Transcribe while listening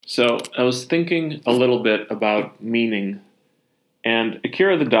So I was thinking a little bit about meaning, and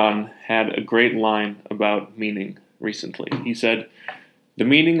Akira the Don had a great line about meaning recently. He said, "The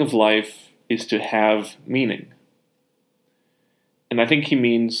meaning of life is to have meaning." And I think he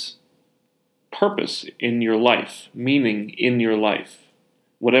means purpose in your life, meaning in your life,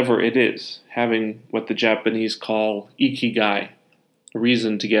 whatever it is, having what the Japanese call ikigai, a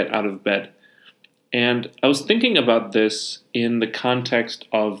reason to get out of bed. And I was thinking about this in the context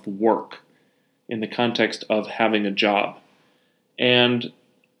of work, in the context of having a job. And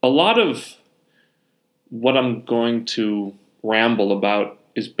a lot of what I'm going to ramble about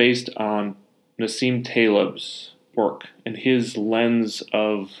is based on Nassim Taleb's work and his lens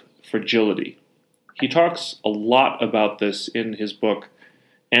of fragility. He talks a lot about this in his book,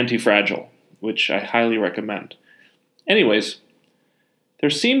 Anti-Fragile, which I highly recommend. Anyways, there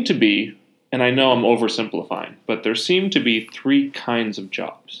seem to be, and I know I'm oversimplifying, but there seem to be three kinds of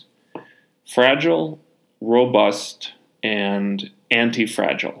jobs: fragile, robust, and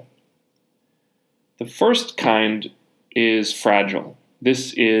anti-fragile. The first kind is fragile.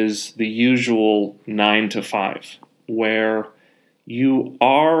 This is the usual 9 to 5, where you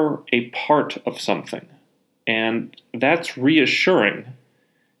are a part of something, and that's reassuring,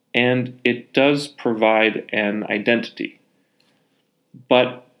 and it does provide an identity.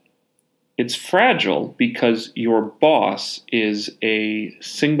 But it's fragile because your boss is a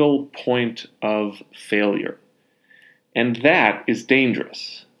single point of failure. And that is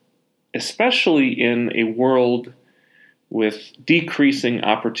dangerous, especially in a world with decreasing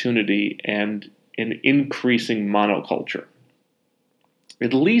opportunity and an increasing monoculture.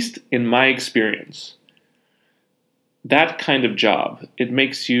 At least in my experience, that kind of job, it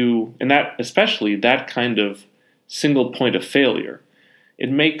makes you, and that especially that kind of single point of failure, it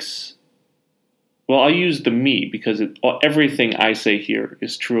makes, well, I'll use the me because everything I say here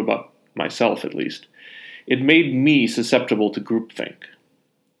is true about myself at least. It made me susceptible to groupthink.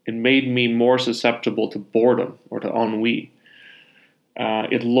 It made me more susceptible to boredom or to ennui.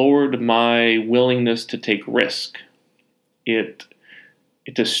 It lowered my willingness to take risk. It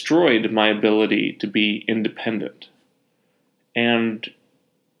destroyed my ability to be independent. And,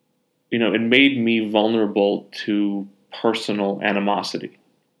 it made me vulnerable to personal animosity.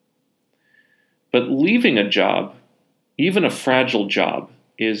 But leaving a job, even a fragile job,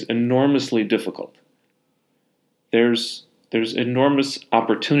 is enormously difficult. There's enormous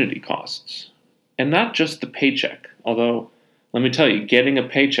opportunity costs. And not just the paycheck, although, let me tell you, getting a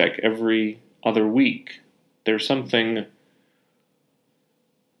paycheck every other week, there's something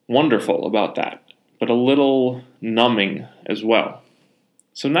wonderful about that, but a little numbing as well.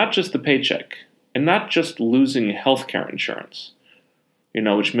 So not just the paycheck, and not just losing healthcare insurance,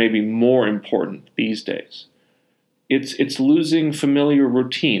 which may be more important these days. It's losing familiar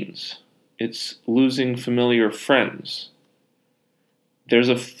routines. It's losing familiar friends. There's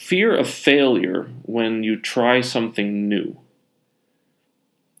a fear of failure when you try something new.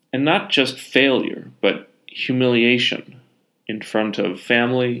 And not just failure, but humiliation in front of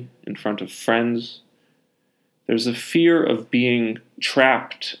family, in front of friends. There's a fear of being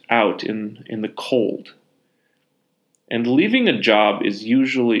trapped out in the cold. And leaving a job is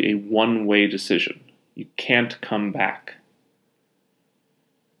usually a one-way decision. You can't come back.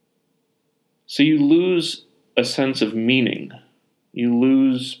 So you lose a sense of meaning. You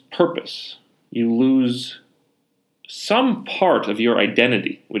lose purpose. You lose some part of your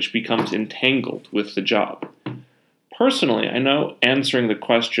identity, which becomes entangled with the job. Personally, I know answering the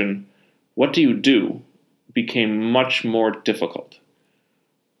question, what do you do, became much more difficult.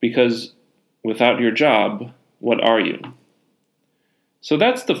 Because without your job, what are you? So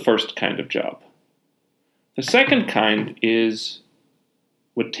that's the first kind of job. The second kind is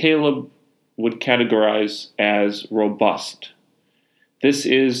what Taleb would categorize as robust. This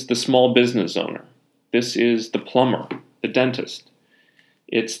is the small business owner. This is the plumber, the dentist.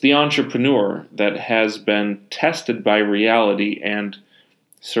 It's the entrepreneur that has been tested by reality and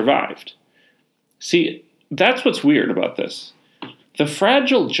survived. See, that's what's weird about this. The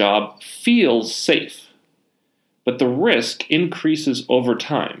fragile job feels safe, but the risk increases over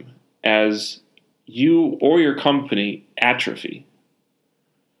time as you or your company atrophy.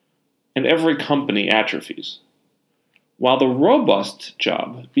 And every company atrophies. While the robust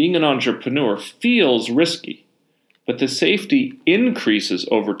job, being an entrepreneur, feels risky, but the safety increases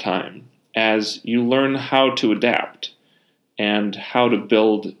over time as you learn how to adapt and how to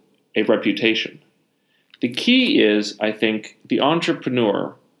build a reputation. The key is, I think, the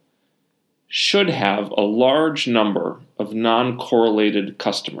entrepreneur should have a large number of non-correlated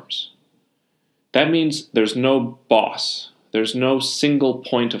customers. That means there's no boss. There's no single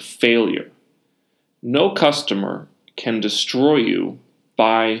point of failure. No customer can destroy you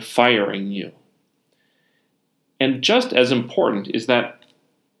by firing you. And just as important is that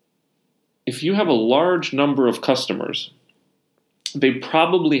if you have a large number of customers, they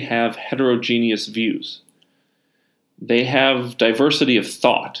probably have heterogeneous views. They have diversity of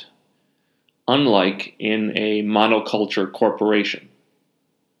thought, unlike in a monoculture corporation.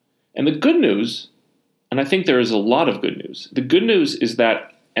 And the good news, and I think there is a lot of good news, the good news is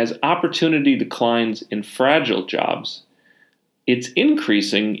that as opportunity declines in fragile jobs, it's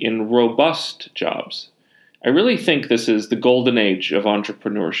increasing in robust jobs. I really think this is the golden age of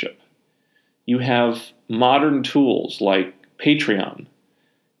entrepreneurship. You have modern tools like Patreon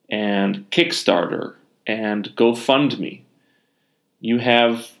and Kickstarter and GoFundMe. You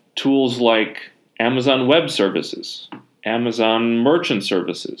have tools like Amazon Web Services, Amazon Merchant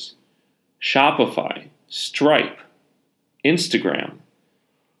Services, Shopify, Stripe, Instagram,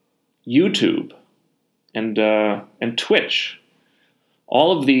 YouTube, and Twitch.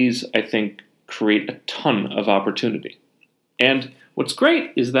 All of these, I think, create a ton of opportunity. And what's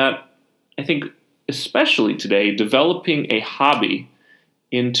great is that I think, especially today, developing a hobby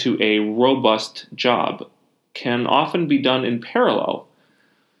into a robust job can often be done in parallel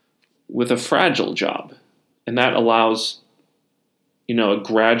with a fragile job. And that allows, a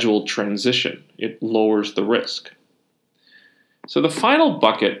gradual transition. It lowers the risk. So the final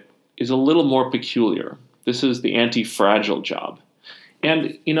bucket is a little more peculiar. This is the anti-fragile job.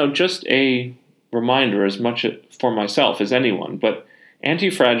 And, just a reminder as much for myself as anyone, but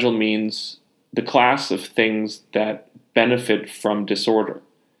anti-fragile means the class of things that benefit from disorder,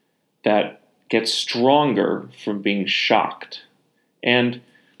 that get stronger from being shocked. And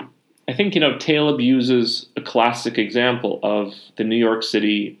I think, Taleb uses a classic example of the New York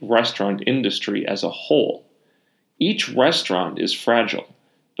City restaurant industry as a whole. Each restaurant is fragile,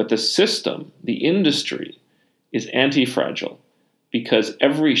 but the system, the industry, is anti-fragile because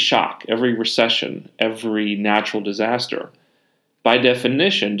every shock, every recession, every natural disaster, by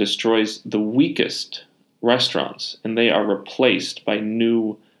definition, destroys the weakest restaurants, and they are replaced by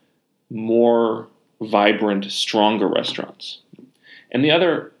new, more vibrant, stronger restaurants. And the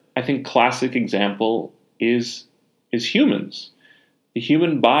other, I think, classic example is humans. The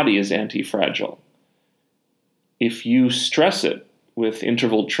human body is anti-fragile. If you stress it with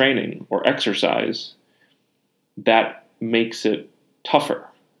interval training or exercise, that makes it tougher.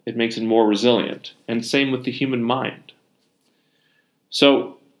 It makes it more resilient. And same with the human mind.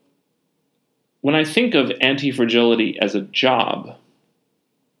 So when I think of anti-fragility as a job,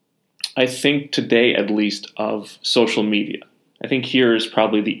 I think today at least of social media. I think here is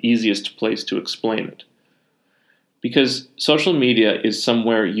probably the easiest place to explain it. Because social media is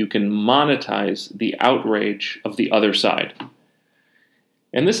somewhere you can monetize the outrage of the other side.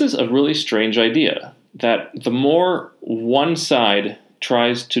 And this is a really strange idea, that the more one side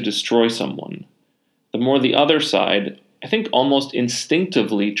tries to destroy someone, the more the other side, I think almost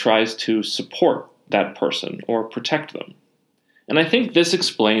instinctively tries to support that person or protect them. And I think this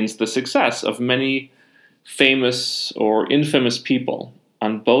explains the success of many famous or infamous people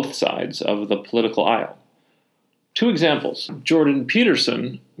on both sides of the political aisle. Two examples. Jordan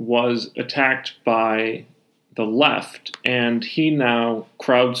Peterson was attacked by the left, and he now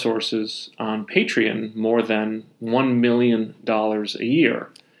crowdsources on Patreon more than $1 million a year.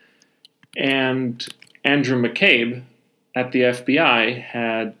 And Andrew McCabe at the FBI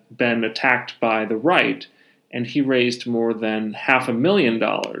had been attacked by the right, and he raised more than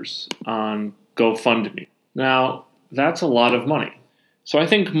 $500,000 on GoFundMe. Now, that's a lot of money. So I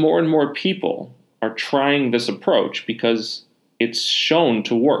think more and more people are trying this approach because it's shown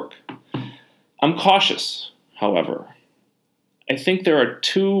to work. I'm cautious, however. I think there are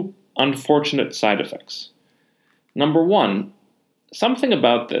two unfortunate side effects. Number one, something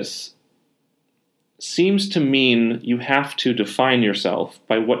about this seems to mean you have to define yourself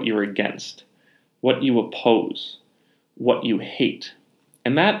by what you're against, what you oppose, what you hate.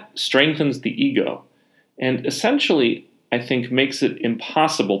 And that strengthens the ego, and essentially, I think, makes it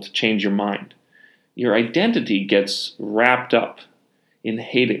impossible to change your mind. Your identity gets wrapped up in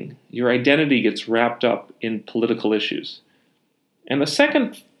hating. Your identity gets wrapped up in political issues. And the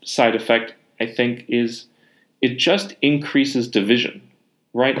second side effect, I think, is it just increases division,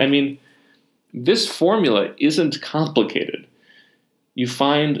 right? I mean, this formula isn't complicated. You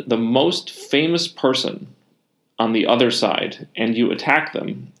find the most famous person on the other side, and you attack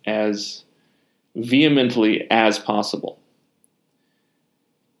them as vehemently as possible.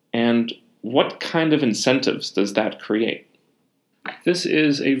 And what kind of incentives does that create? This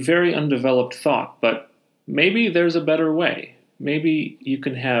is a very undeveloped thought, but maybe there's a better way. Maybe you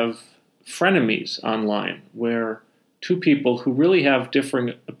can have frenemies online where two people who really have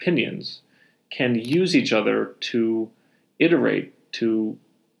differing opinions can use each other to iterate to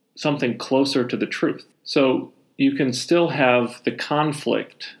something closer to the truth. So you can still have the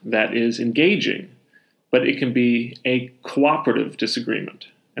conflict that is engaging, but it can be a cooperative disagreement.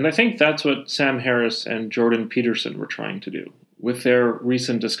 And I think that's what Sam Harris and Jordan Peterson were trying to do with their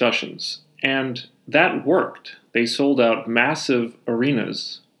recent discussions. And that worked. They sold out massive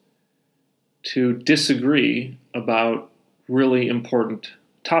arenas to disagree about really important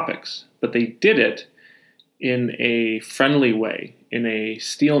topics. But they did it in a friendly way, in a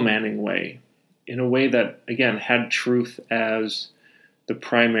steel-manning way, in a way that, again, had truth as the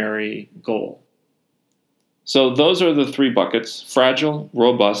primary goal. So those are the three buckets: fragile,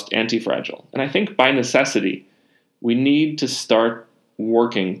 robust, anti-fragile. And I think by necessity, we need to start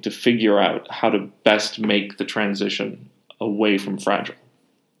working to figure out how to best make the transition away from fragile.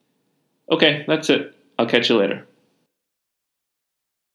 Okay, that's it. I'll catch you later.